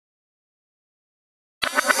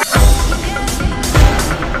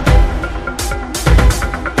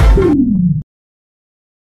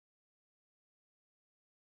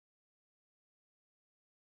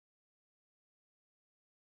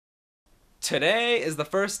Today is the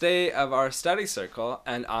first day of our study circle,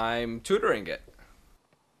 and I'm tutoring it.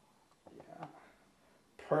 Yeah.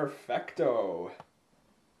 Perfecto.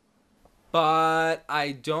 But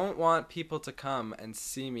I don't want people to come and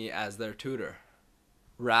see me as their tutor.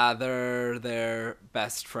 Rather, their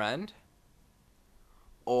best friend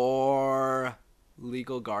or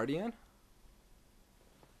legal guardian.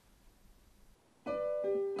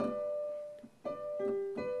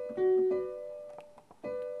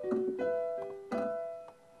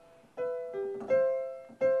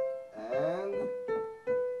 And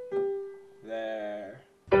there.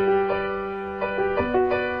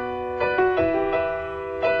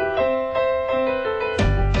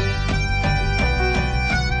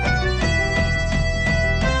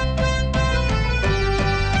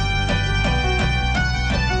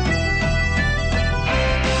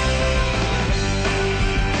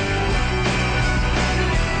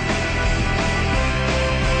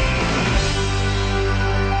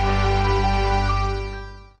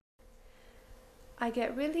 I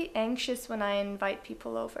get really anxious when I invite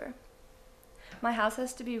people over. My house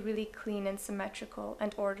has to be really clean and symmetrical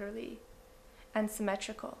and orderly and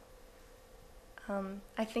symmetrical.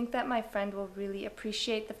 I think that my friend will really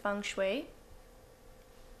appreciate the feng shui.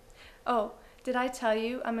 Oh, did I tell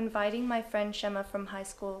you I'm inviting my friend Shema from high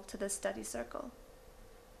school to the study circle?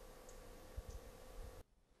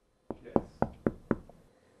 Yes.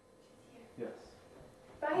 Yes.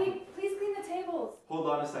 Baha'i, please clean the tables. Hold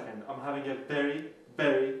on a second. I'm having a very,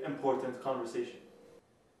 very important conversation.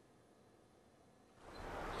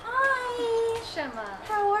 Hi! Shema.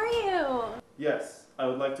 How are you? Yes, I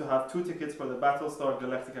would like to have 2 tickets for the Battlestar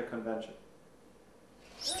Galactica convention.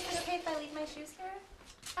 Is it okay if I leave my shoes here?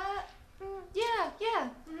 Yeah.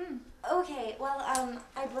 Okay, well,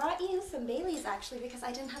 I brought you some Baileys actually because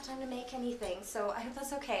I didn't have time to make anything, so I hope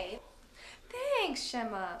that's okay. Thanks,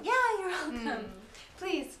 Shema. Yeah, you're welcome.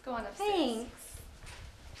 Please, go on upstairs. Thanks.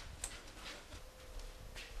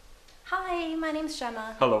 Hi, my name's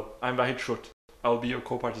Shema. Hello, I'm Vahid Schrut. I'll be your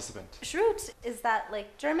co-participant. Schrut, is that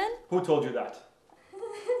like German? Who told you that?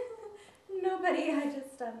 Nobody, I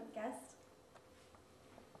just guessed.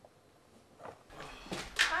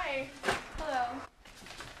 Hi. Hello.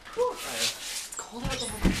 It's cold out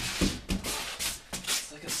there.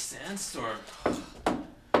 It's like a sandstorm.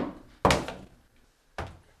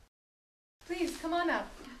 Please, come on up.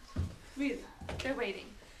 Please, they're waiting.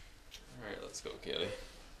 Alright, let's go, Kaylee.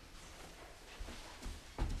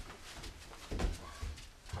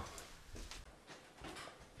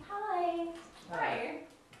 Hi. Hi.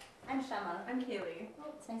 I'm Shema. I'm Kaylee.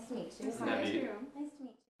 Oh, it's nice to meet you. Nice to Hi. meet you. Nice to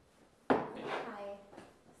meet you. Hi.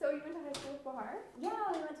 So you went to high school with Bahar?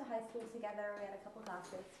 Yeah, we went to high school together. We had a couple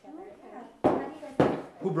classes together. Yeah. How do you guys know?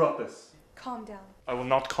 Who brought this? Calm down. I will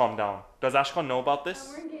not calm down. Does Ashkan know about this?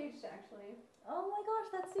 We're engaged, actually. Oh my gosh,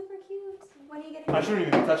 that's super cute. When are you getting I shouldn't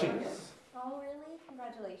even be touching this. Oh really?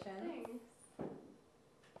 Congratulations. Thanks.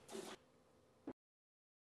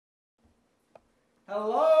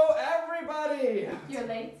 Hello, everybody! You're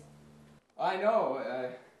late? I know.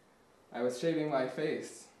 I was shaving my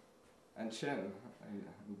face and chin and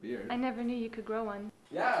beard. I never knew you could grow one.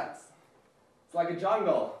 Yeah, it's like a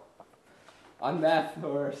jungle. On meth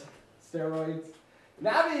or steroids.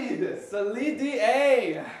 Navid! Salidi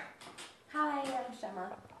A! Hi, I'm Shema.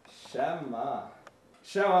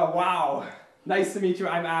 Shema, wow. Nice to meet you.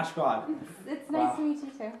 I'm Ashkan. It's Wow. nice to meet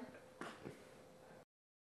you too.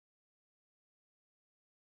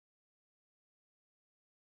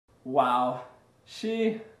 Wow.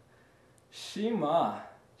 Shema,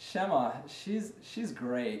 she's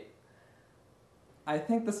great. I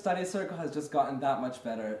think the study circle has just gotten that much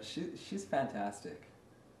better. She's fantastic.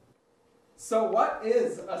 So what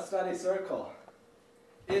is a study circle?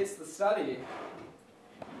 It's the study.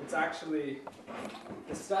 It's actually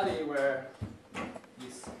the study where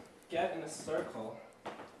you get in a circle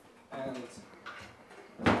and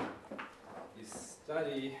you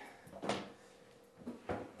study.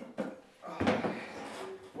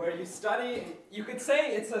 Where you study, you could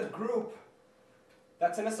say it's a group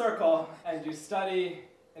that's in a circle and you study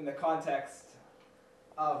in the context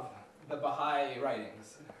of the Baha'i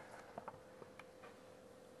writings.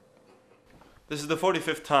 This is the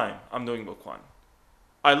 45th time I'm doing book 1.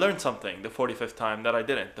 I learned something the 45th time that I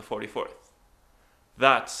didn't the 44th.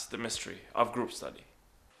 That's the mystery of group study.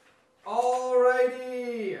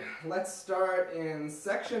 Alrighty, let's start in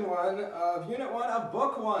section 1 of unit 1 of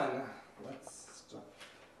book 1. Let's start.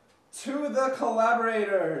 To the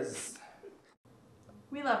collaborators.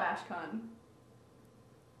 We love Ashkan.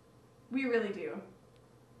 We really do.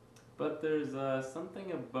 But there's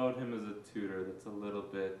something about him as a tutor that's a little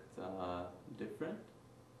bit different.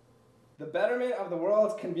 The betterment of the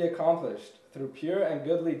world can be accomplished through pure and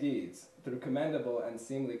goodly deeds, through commendable and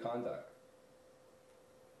seemly conduct.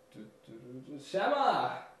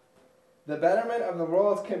 Shema! The betterment of the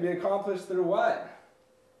world can be accomplished through what?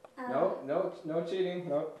 No cheating,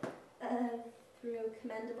 no. Through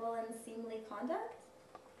commendable and seemly conduct?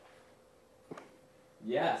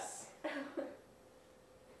 Yes.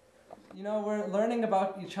 You know, we're learning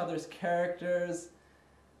about each other's characters.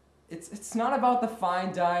 It's not about the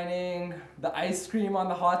fine dining, the ice cream on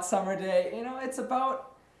the hot summer day. You know, it's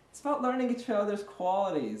about learning each other's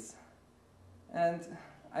qualities. And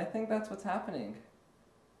I think that's what's happening.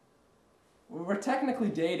 We're technically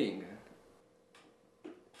dating.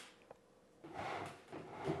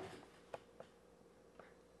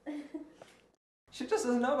 She just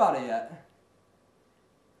doesn't know about it yet.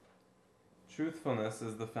 Truthfulness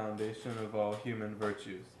is the foundation of all human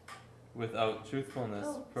virtues. Without truthfulness,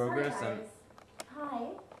 progress sorry, and... guys. Hi.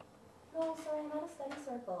 No, sorry, I'm at a study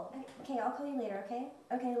circle. Okay, I'll call you later, okay?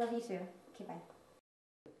 Okay, love you too. Okay,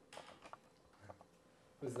 bye.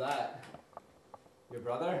 Who's that? Your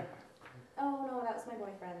brother? Oh, no, that was my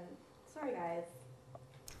boyfriend. Sorry, guys.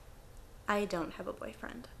 I don't have a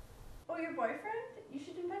boyfriend. Oh, your boyfriend? You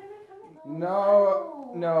should invite him to come in.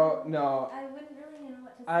 No. I wouldn't really know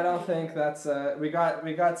what to say. I don't think that's we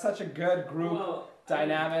got such a good group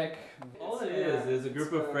dynamic. All it is a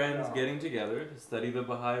group of friends getting together to study the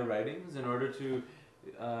Baha'i writings in order to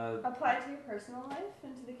Apply to your personal life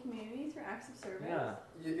and to the community through acts of service. yeah.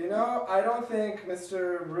 You know, I don't think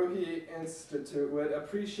Mr. Ruhi Institute would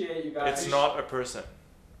appreciate you guys. It's not a person.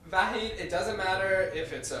 Vahid, it doesn't matter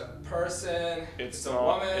if it's a person, It's a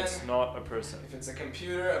not. woman, It's not a person. if it's a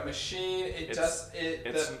computer, a machine. It's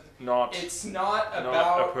Not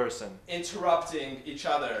about a person. interrupting each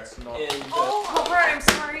other. It's not. In the, I'm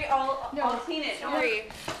sorry. I'll clean it. Don't worry.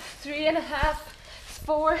 3.5,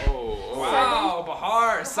 4. wow,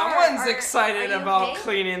 Bahar! Someone's excited are you about okay?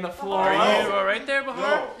 cleaning the floor. Are you right there,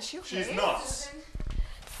 Bahar? No, Is she she's okay? not. 7.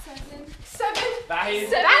 Vahid,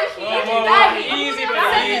 Easy, but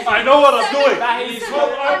easy. I know what I'm doing. Vahid, It's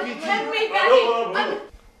called RPT. Let me, I know what I'm doing.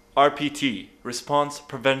 RPT, Response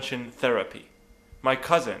Prevention Therapy. My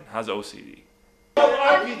cousin has OCD.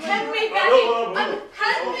 Let me,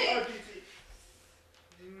 help me.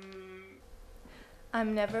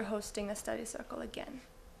 I'm never hosting a study circle again.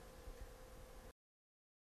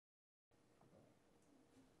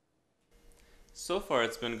 So far,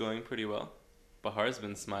 it's been going pretty well. Bahar's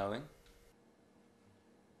been smiling.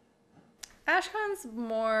 Ashkan's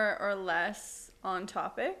more or less on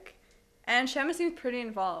topic, and Shema seems pretty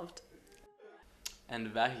involved. And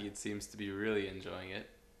Vahid seems to be really enjoying it.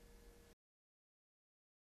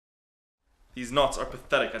 These knots are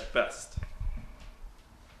pathetic at best.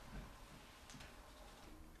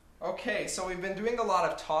 Okay, so we've been doing a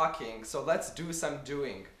lot of talking, so let's do some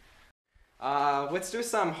doing. Let's do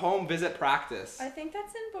some home visit practice. I think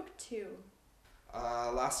that's in book 2.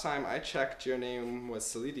 Last time I checked, your name was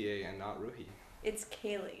Salidie and not Ruhi. It's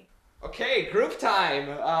Kaylee. Okay, group time.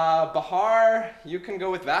 Bahar, you can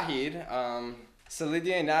go with Vahid.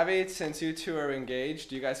 Salidie and Navid, since you two are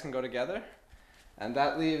engaged, you guys can go together. And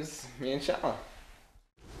that leaves me and Shema.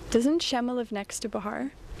 Doesn't Shema live next to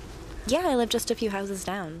Bahar? Yeah, I live just a few houses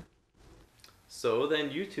down. So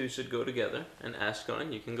then you two should go together, and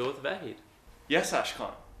Ashkan, you can go with Vahid. Yes,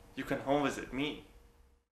 Ashkan. You can home visit me.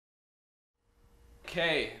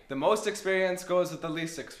 Okay, the most experience goes with the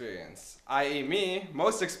least experience, i.e. me,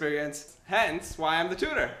 most experience, hence why I'm the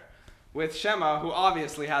tutor, with Shema, who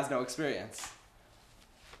obviously has no experience.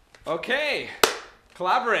 Okay,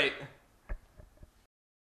 collaborate.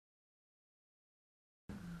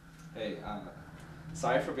 Hey,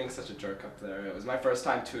 sorry for being such a jerk up there. It was my first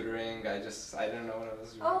time tutoring. I didn't know what I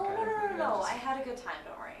was doing. Oh, no. I had a good time,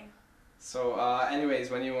 don't worry. So,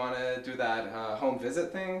 anyways, when you want to do that home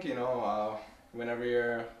visit thing, you know, whenever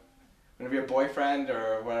your boyfriend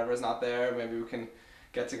or whatever is not there, maybe we can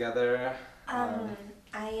get together.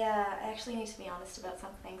 I actually need to be honest about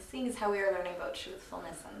something. Seeing as how we were learning about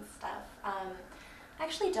truthfulness and stuff, I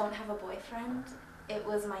actually don't have a boyfriend. It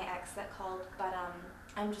was my ex that called, but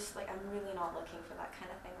I'm really not looking for that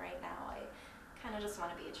kind of thing right now. I kind of just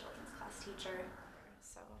want to be a children's class teacher,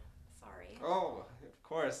 so sorry. Oh, of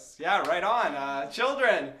course. Yeah, right on.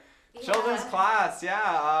 Children. Yeah. Children's class,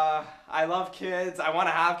 yeah. I love kids. I want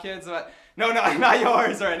to have kids, but no, not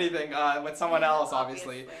yours or anything. With someone else,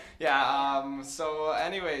 obviously. Yeah. So,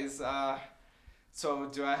 anyways, so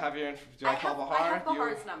do I have your? Do I call Bahar? I have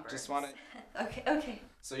Bahar's number. Just want to. Okay.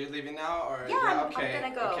 So you're leaving now, or Yeah, okay?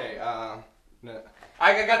 I'm gonna go. Okay. No.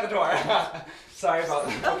 I got the door. Sorry about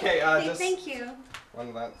that. Okay. Okay, just. thank you.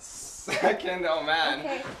 One last second. Oh man.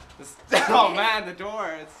 Okay. Oh man, the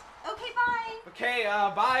doors. Okay, bye. Okay,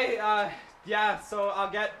 bye. Yeah, so I'll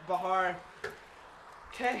get Bahar.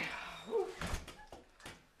 Okay.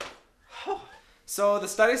 So the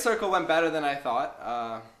study circle went better than I thought.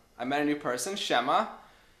 I met a new person, Shema.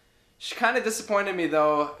 She kind of disappointed me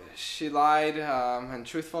though. She lied, and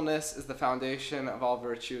truthfulness is the foundation of all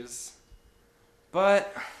virtues.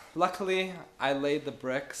 But luckily, I laid the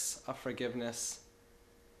bricks of forgiveness,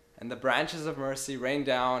 and the branches of mercy rained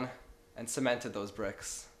down and cemented those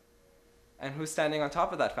bricks. And who's standing on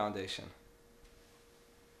top of that foundation?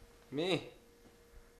 Me.